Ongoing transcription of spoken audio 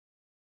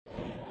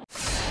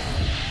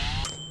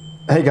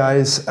Hey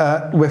guys,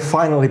 we're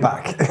finally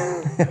back.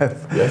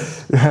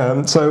 Yes.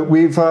 So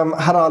we've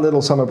had our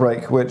little summer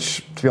break,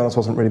 which, to be honest,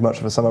 wasn't really much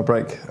of a summer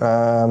break.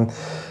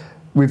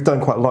 We've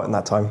done quite a lot in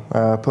that time.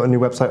 Put a new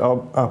website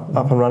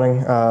up and running.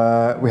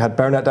 We had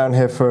Baronet down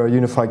here for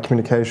Unified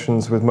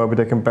Communications with Moby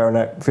Dick and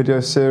Baronet video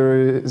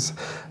series.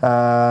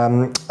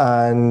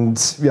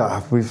 And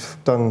yeah, we've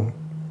done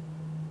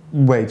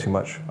way too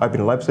much. I've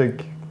been in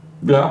Leipzig.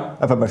 Yeah.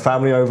 I've had my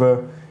family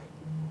over.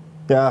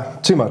 Yeah,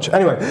 too much.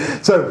 Anyway,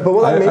 so, but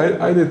what that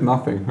means... I did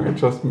nothing. I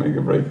just make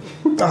a break.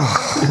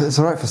 It's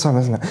all right for some,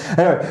 isn't it?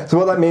 Anyway, so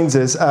what that means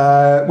is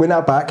we're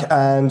now back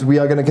and we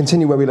are going to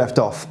continue where we left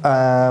off.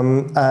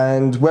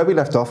 And where we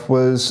left off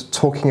was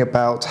talking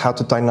about how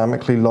to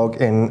dynamically log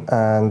in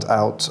and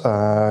out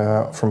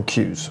from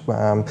queues.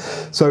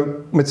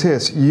 So,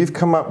 Matthias, you've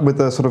come up with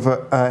a sort of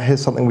a,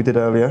 here's something we did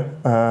earlier,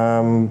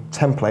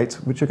 template,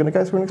 which you're going to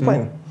go through and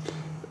explain.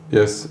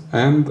 Yes,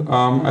 and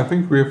I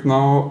think we have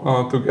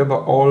now together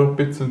all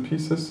bits and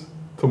pieces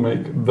to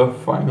make the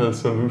final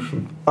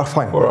solution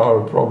for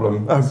our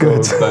problem. Oh,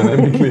 good. So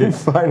dynamically,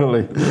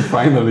 finally,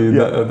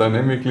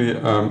 dynamically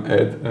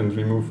add and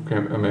remove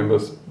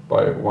members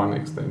by one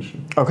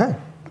extension. Okay,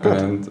 good.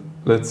 And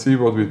let's see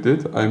what we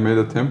did. I made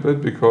a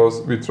template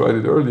because we tried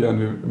it earlier and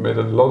we made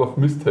a lot of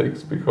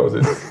mistakes because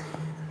it's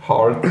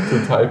hard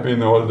to type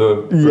in all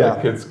the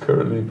brackets,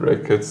 curly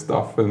bracket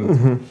stuff,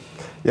 and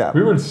yeah,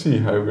 we will see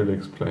how we'll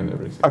explain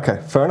everything.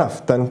 Okay, fair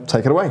enough. Then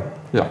take it away.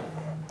 Yeah.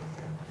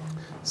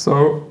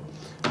 So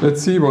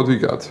let's see what we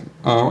got.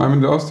 I'm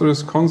in the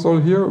Asterisk console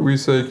here. We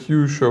say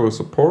queue show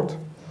support,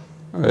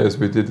 as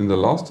we did in the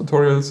last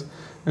tutorials.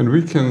 And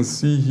we can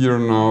see here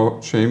now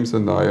James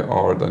and I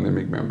are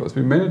dynamic members.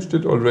 We managed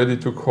it already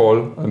to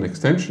call an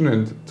extension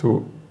and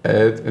to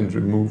add and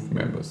remove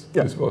members.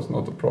 Yep. This was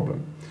not a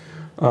problem.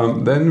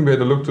 Then we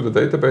had a look to the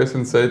database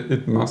and said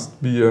it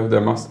must be there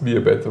must be a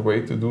better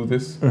way to do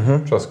this.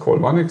 Just call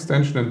one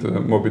extension and the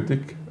Moby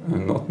Dick,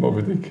 not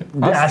Moby Dick,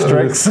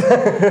 Asterisk.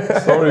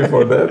 Sorry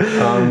for that.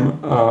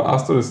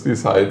 Asterisk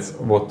decides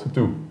what to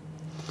do.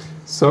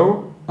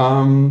 So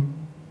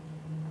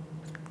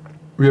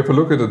we have a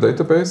look at the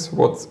database,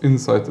 what's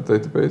inside the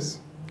database.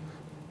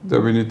 There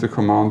we need the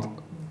command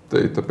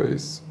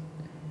database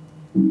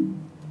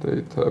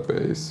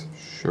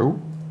show.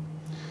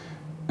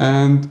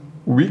 And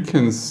we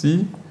can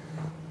see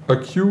a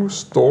queue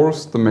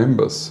stores the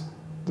members.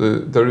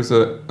 There is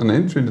an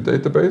entry in the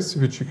database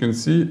which you can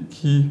see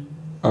key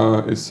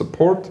is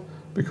support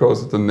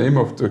because the name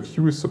of the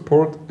queue is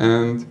support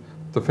and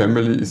the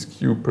family is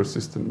queue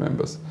persistent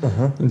members.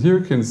 And here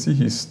you can see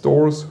he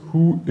stores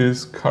who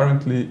is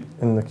currently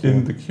in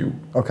the queue.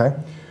 Okay.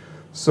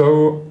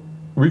 So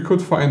we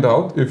could find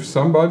out if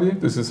somebody,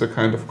 this is a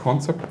kind of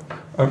concept,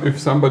 if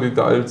somebody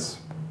dials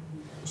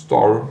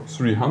star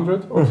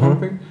 300 or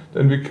something,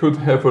 then we could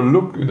have a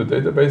look in the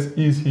database,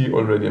 is he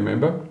already a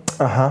member?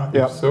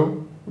 If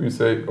so, we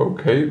say,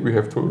 okay, we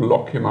have to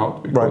lock him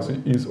out because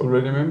he is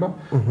already a member.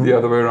 The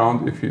other way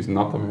around, if he's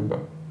not a member,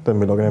 then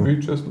we log in. We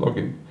just log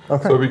in.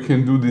 Okay. So we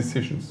can do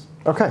decisions.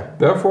 Okay.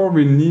 Therefore,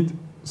 we need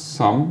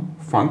some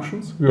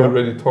functions. We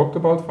already talked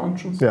about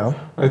functions. Yeah.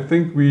 I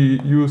think we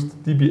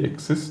used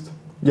dbExist.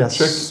 Yes,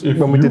 check if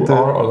when we did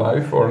are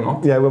alive or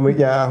not. Yeah,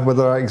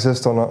 whether I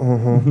exist or not.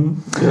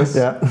 Yes.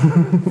 Yeah.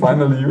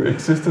 Finally, you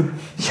existed.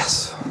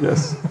 Yes.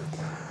 Yes.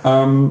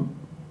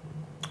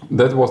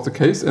 That was the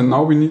case, and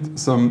now we need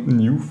some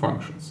new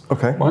functions.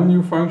 Okay. One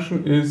new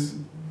function is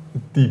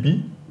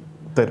db.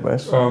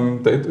 Database.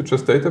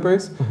 Just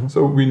database.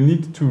 So we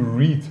need to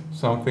read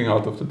something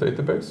out of the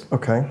database.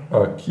 Okay.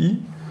 A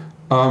key.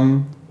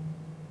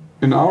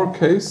 In our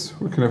case,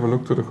 we can have a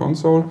look to the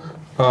console.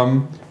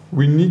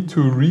 We need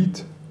to read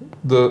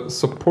the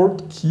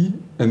support key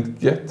and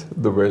get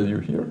the value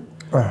here.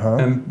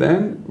 And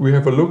then we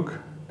have a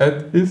look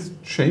at is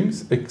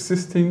James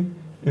existing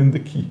in the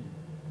key.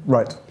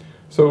 Right.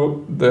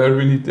 So there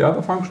we need the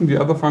other function.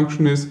 The other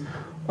function is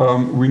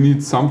we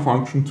need some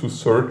function to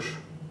search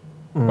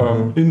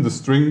in the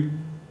string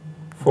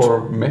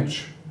for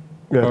match.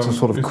 Yeah, to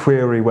sort of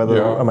query whether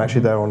I'm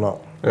actually there or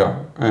not.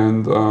 Yeah,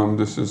 and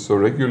this is a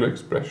regular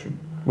expression.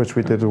 Which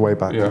we did way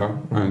back. Yeah,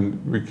 and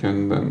we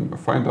can then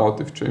find out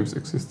if James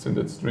exists in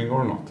that string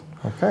or not.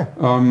 Okay.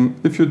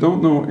 If you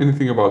don't know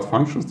anything about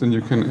functions, then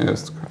you can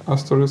ask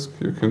Asterisk.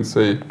 You can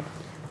say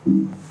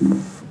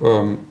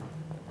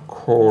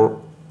core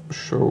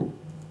show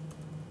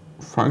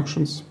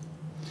functions.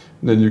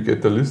 Then you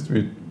get the list.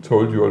 We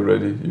told you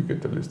already. You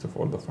get the list of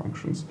all the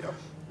functions. Yep.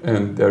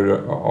 And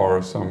there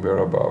are somewhere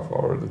above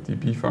are the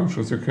DB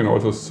functions. You can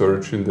also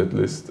search in that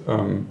list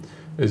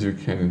as you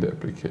can in the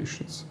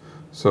applications.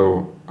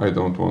 So I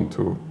don't want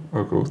to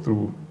go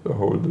through the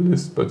whole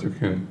list, but you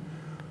can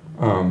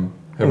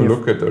have a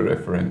look at the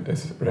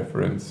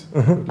reference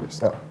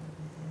list. Yeah.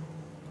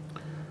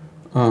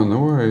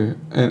 No,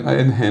 I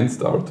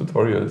enhanced our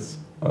tutorials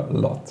a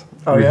lot.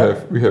 Oh,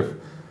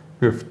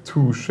 We have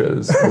two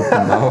shells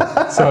open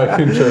now, so I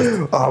can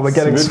just. Oh, we're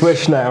getting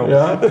Swish now.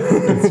 Yeah,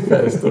 it's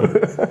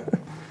faster.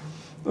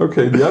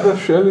 Okay, the other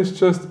shell is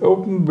just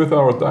open with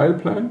our dial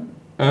plan,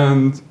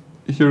 and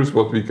here's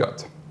what we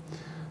got.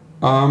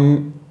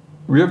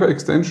 We have an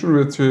extension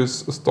which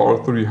is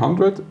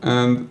 *300,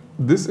 and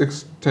this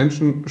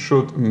extension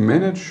should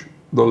manage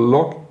the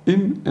log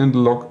in and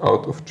log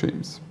out of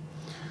James.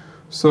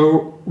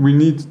 So we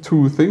need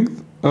two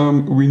things.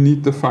 We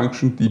need the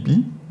function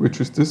db,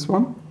 which is this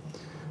one.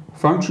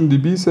 Function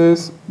db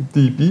says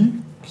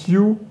db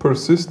queue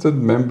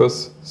persistent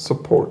members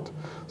support.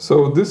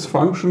 So this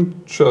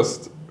function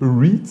just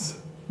reads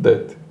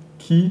that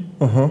key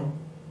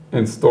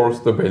and stores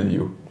the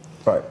value.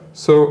 Right.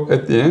 So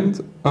at the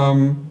end,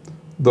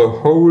 the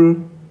whole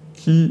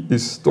key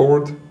is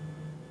stored,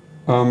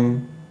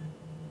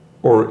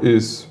 or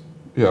is,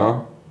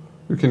 yeah,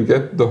 you can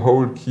get the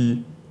whole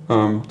key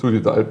to the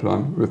dial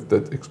plan with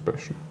that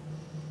expression.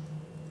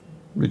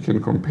 We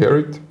can compare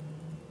it.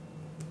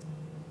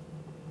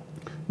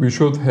 We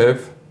should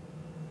have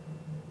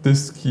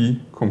this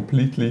key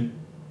completely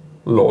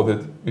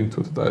loaded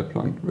into the dial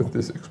plan with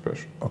this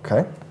expression.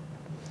 Okay.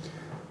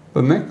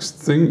 The next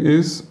thing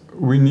is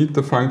we need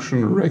the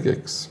function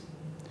regex.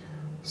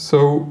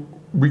 So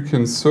we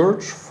can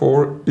search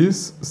for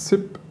is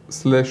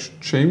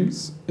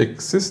zip/James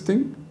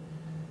existing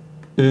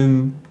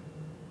in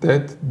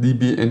that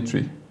db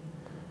entry.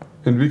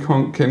 And we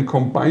can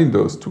combine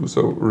those two.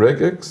 So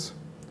regex,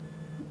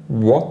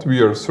 what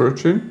we are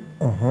searching,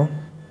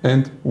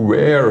 and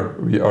where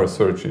we are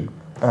searching.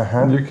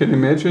 And you can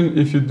imagine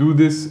if you do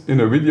this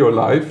in a video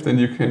live, then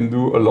you can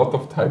do a lot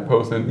of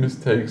typos and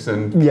mistakes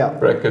and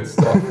bracket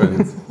stuff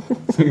and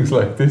things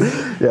like this.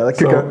 Yeah,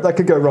 that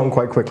could go wrong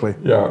quite quickly.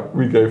 Yeah,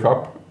 we gave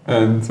up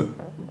and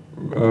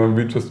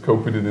we just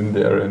copied it in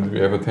there, and we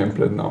have a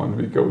template now, and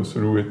we go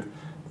through it,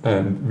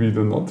 and we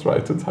do not try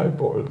to type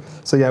all.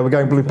 So yeah, we're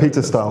going Blue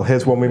Peter style.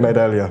 Here's one we made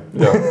earlier.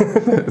 Yeah,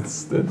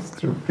 that's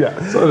true.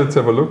 Yeah. So let's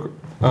have a look.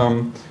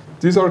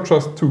 These are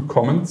just two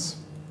comments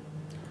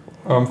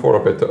for a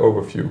better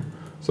overview.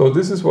 So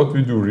this is what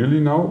we do really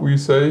now. We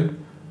say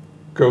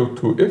go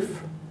to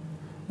if,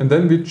 and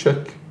then we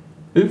check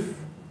if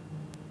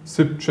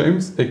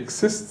zip/James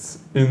exists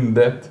in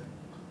that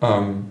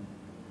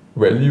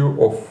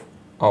value of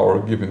our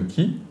given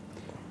key.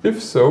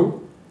 If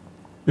so,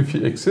 if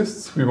he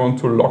exists, we want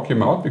to log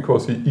him out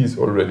because he is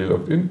already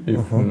logged in.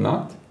 If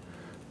not,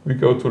 we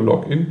go to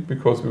log in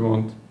because we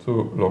want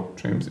to log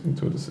James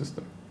into the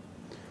system.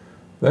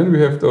 Then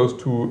we have those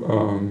two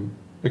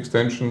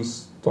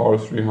extensions,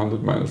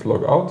 *300 -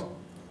 log out,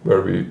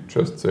 where we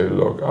just say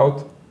log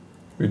out.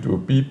 We do a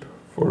beep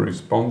for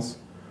response.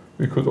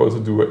 We could also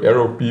do an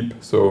arrow beep,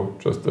 so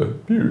just a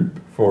beep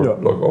for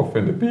log off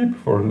and a beep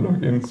for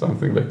log in,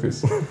 something like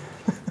this.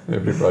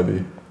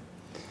 Everybody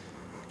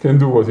can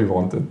do what you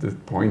want at this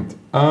point.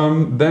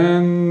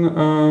 Then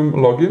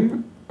log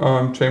in.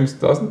 James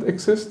doesn't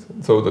exist,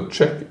 so the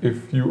check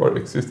if you are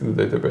exist in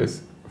the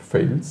database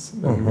fails.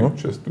 Then we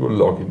just do a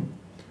login.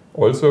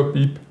 Also a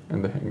beep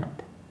and a hang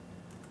up.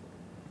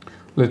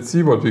 Let's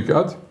see what we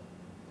got.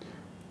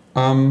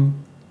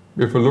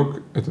 We have a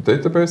look at the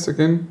database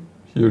again.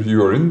 Here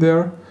you are in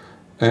there,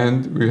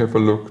 and we have a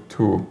look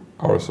to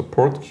our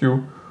support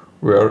queue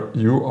where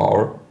you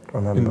are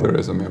in there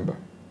as a member.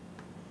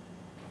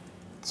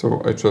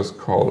 So I just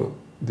call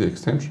the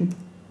extension.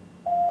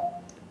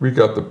 We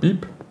got the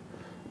beep,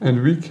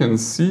 and we can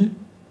see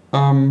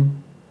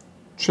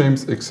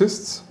James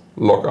exists,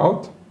 log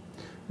out.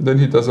 Then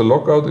he does a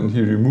logout and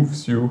he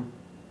removes you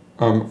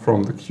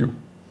from the queue.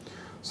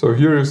 So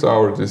here is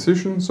our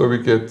decision. So we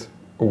get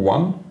a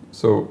 1,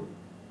 so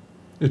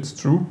it's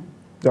true.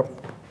 Yep.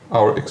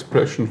 Our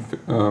expression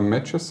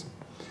matches.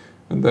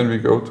 And then we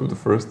go to the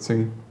first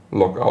thing,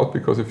 log out,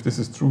 because if this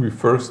is true, we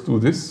first do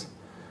this.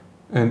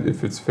 And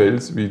if it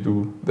fails, we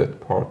do that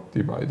part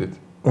divided.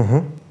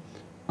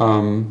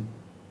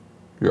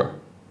 Yeah.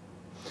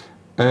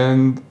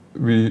 And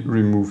we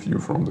remove you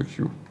from the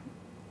queue.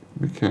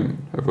 We can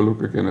have a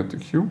look again at the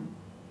queue.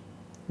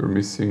 You're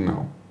missing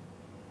now.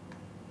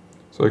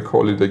 So I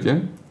call it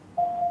again.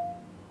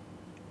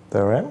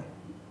 There I am.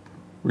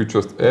 We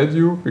just add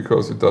you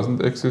because it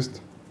doesn't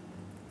exist.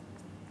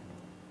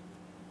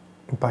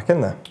 Back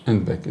in there.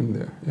 And back in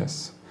there,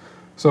 yes.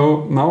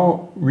 So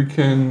now we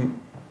can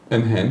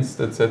enhance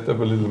that setup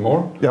a little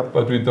more. Yep.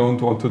 But we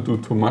don't want to do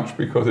too much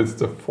because it's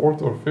the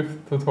 4th or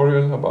 5th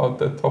tutorial about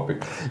that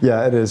topic.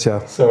 Yeah, it is,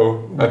 yeah.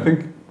 So I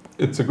think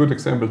it's a good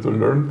example to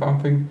learn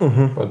something,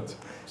 but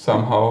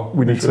somehow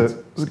we need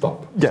to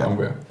stop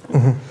somewhere.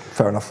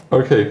 Fair enough.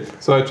 Okay,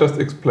 so I just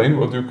explained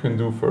what you can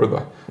do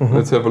further.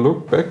 Let's have a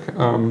look back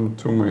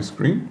to my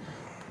screen.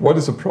 What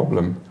is a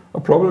problem? A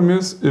problem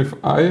is if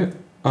I,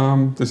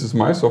 this is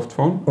my soft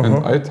phone,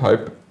 and I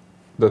type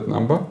that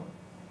number,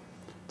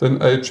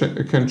 then I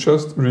can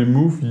just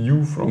remove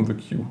you from the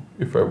queue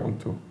if I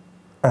want to,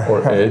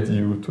 or add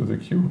you to the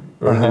queue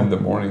early in the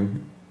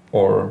morning,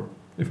 or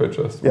if I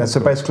just so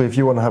basically if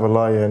you want to have a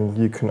lie-in,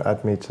 you can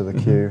add me to the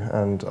queue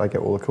and I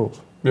get all the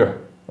calls. Yeah.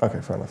 Okay,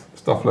 fair enough.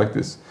 Stuff like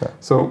this. Yeah.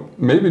 So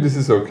maybe this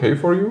is okay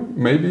for you.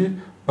 Maybe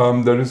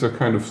there is a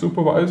kind of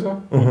supervisor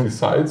who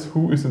decides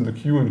who is in the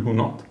queue and who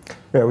not.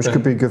 Yeah, which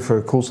could be good for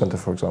a call center,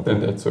 for example.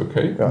 And that's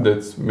okay. Yeah.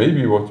 That's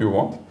maybe what you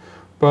want.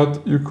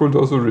 but you could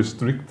also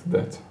restrict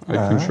that. I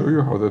can show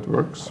you how that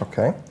works.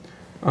 Okay.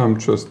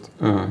 Just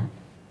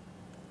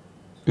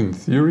in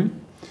theory.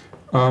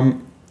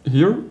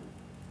 Here,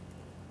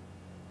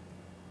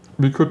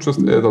 we could just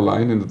add a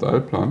line in the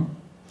dial plan.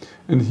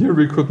 And here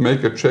we could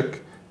make a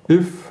check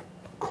if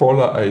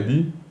caller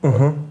ID,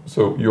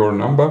 so your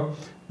number,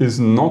 is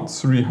not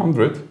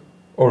 300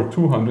 or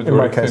 200. In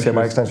my case, yeah,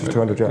 my extension is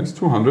 200, yeah. It's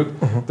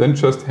 200, then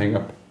just hang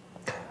up.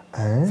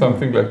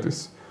 Something like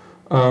this.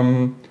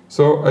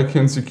 So I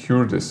can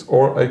secure this,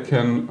 or I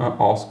can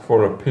ask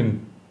for a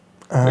PIN.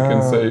 I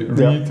can say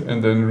read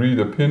and then read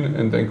a PIN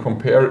and then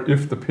compare.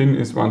 If the PIN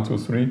is 1, 2,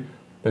 3,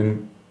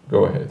 then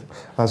go ahead.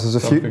 So there's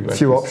a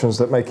few options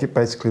that make it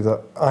basically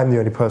that I'm the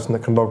only person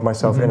that can log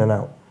myself in and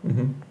out.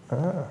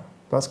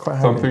 That's quite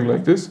handy. Something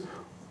like this.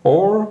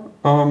 Or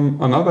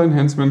another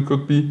enhancement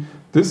could be,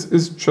 this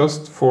is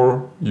just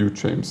for you,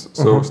 James.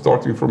 So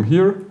starting from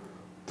here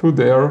to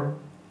there,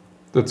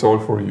 that's all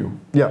for you.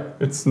 Yeah.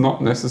 It's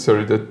not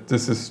necessary that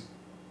this is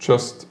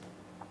just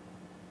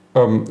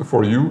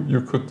for you.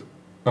 You could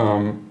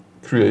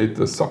create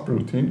a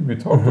subroutine. We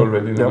talked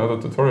already in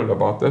another tutorial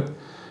about that.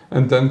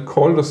 And then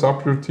call the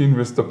subroutine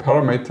with the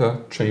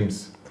parameter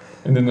James.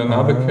 And in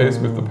another case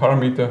with the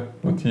parameter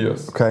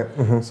Matthias. Okay.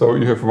 So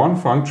you have one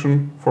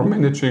function for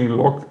managing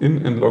log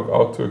in and log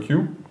out to a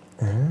queue.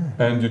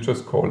 And you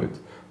just call it.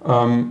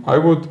 I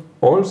would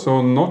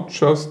also not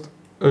just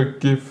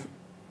give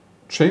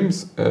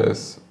James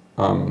as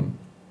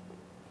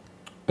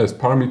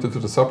parameter to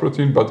the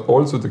subroutine, but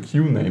also the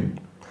queue name.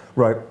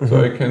 Right.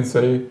 So I can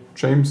say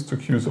James to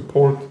queue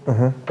support,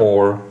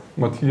 or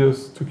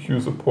Matthias to queue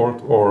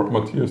support, or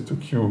Matthias to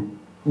queue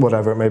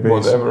whatever it may be.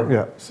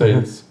 Whatever.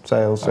 Sales.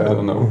 Sales. I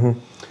don't know.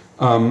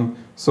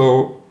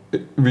 So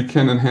we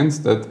can enhance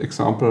that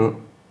example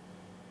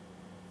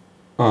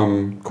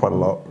quite a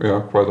lot.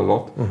 Yeah, quite a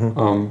lot.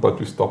 But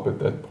we stop at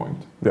that point.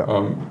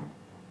 Yeah.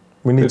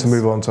 We need to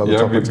move on to other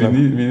topics. We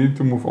need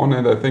to move on,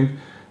 and I think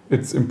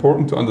it's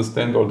important to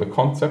understand all the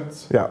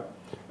concepts. Yeah.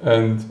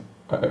 And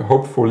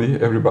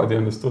hopefully everybody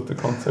understood the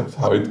concepts,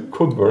 how it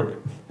could work.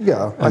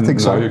 Yeah, I think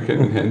so. And now you can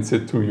enhance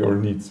it to your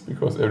needs,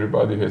 because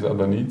everybody has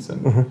other needs,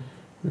 and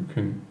you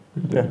can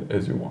build it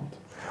as you want.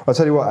 I'll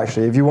tell you what,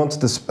 actually, if you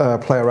wanted to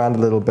play around a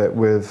little bit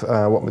with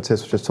what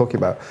Matthias was just talking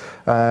about,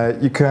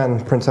 you can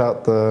print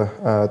out the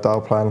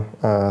dial plan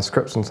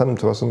scripts and send them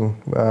to us, and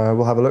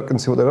we'll have a look and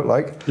see what they look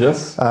like.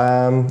 Yes.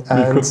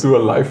 We could do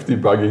a live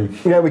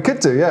debugging. Yeah, we could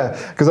do, yeah.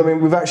 Because, I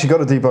mean, we've actually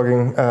got a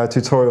debugging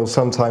tutorial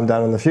sometime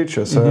down in the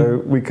future,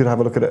 so we could have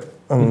a look at it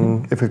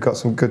if we've got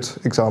some good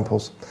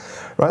examples.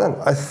 Right then,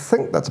 I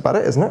think that's about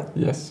it, isn't it?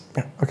 Yes.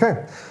 Yeah.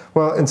 Okay.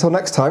 Well, until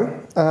next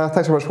time,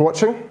 thanks very much for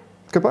watching.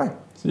 Goodbye.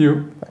 See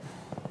you. Bye.